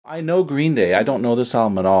I know Green Day. I don't know this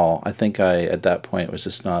album at all. I think at that point, was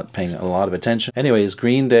just not paying a lot of attention. Anyways,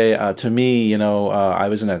 Green Day, to me, you know, I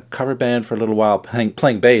was in a cover band for a little while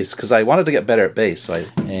playing bass because I wanted to get better at bass.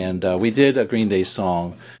 And we did a Green Day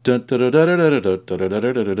song. You know,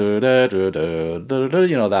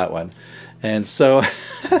 that one. And so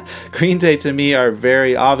Green Day to me are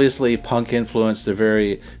very obviously punk influenced. They're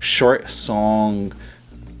very short song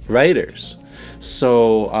writers.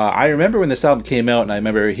 So I remember when this album came out, and I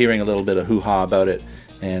remember hearing a little bit of hoo-ha about it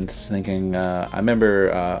and thinking, I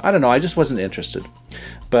remember, I don't know, I just wasn't interested.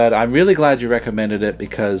 But I'm really glad you recommended it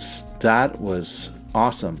because that was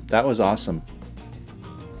awesome. That was awesome.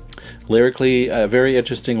 Lyrically, very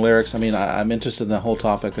interesting lyrics. I mean, I'm interested in the whole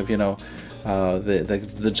topic of, you know,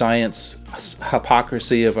 the giant's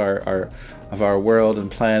hypocrisy of our world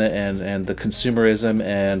and planet, and the consumerism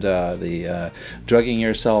and the drugging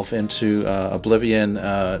yourself into oblivion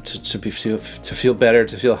to feel better,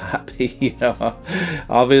 to feel happy. You know,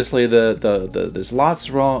 obviously there's lots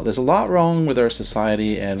wrong. There's a lot wrong with our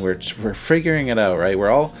society, and we're figuring it out. Right? We're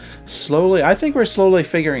all slowly. I think we're slowly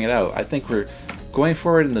figuring it out. I think we're going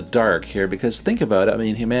forward in the dark here, because think about it. I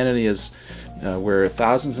mean, humanity is. We're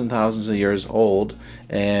thousands and thousands of years old,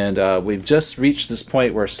 and we've just reached this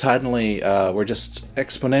point where suddenly we're just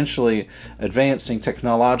exponentially advancing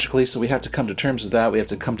technologically, so we have to come to terms with that. We have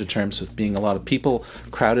to come to terms with being a lot of people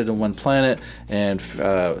crowded on one planet and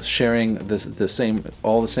sharing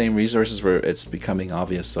all the same resources, where it's becoming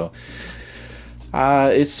obvious. So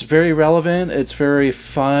it's very relevant, it's very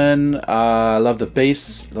fun. I love the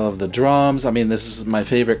bass, I love the drums. I mean, this is my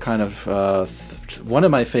favorite kind of one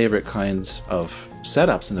of my favorite kinds of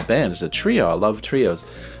setups in a band is a trio. I love trios.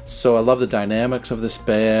 So I love the dynamics of this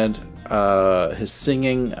band, his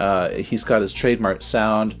singing. He's got his trademark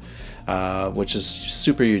sound, which is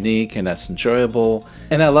super unique, and that's enjoyable.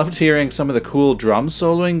 And I loved hearing some of the cool drum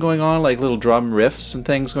soloing going on, like little drum riffs and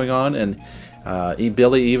things going on. And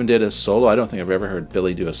Billy even did a solo. I don't think I've ever heard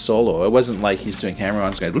Billy do a solo. It wasn't like he's doing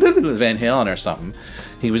hammer-ons going Van Halen or something.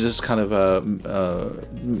 He was just kind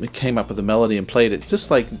of came up with a melody and played it,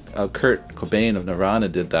 just like Kurt Cobain of Nirvana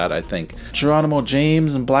did that, I think. Geronimo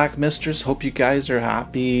James and Black Mistress, hope you guys are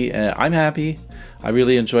happy. I'm happy. I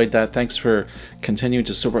really enjoyed that. Thanks for continuing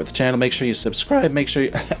to support the channel. Make sure you subscribe. Make sure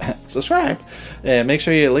you subscribe, and make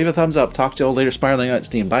sure you leave a thumbs up. Talk to you all later. Spiraling Out,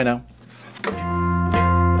 Dean. Bye now.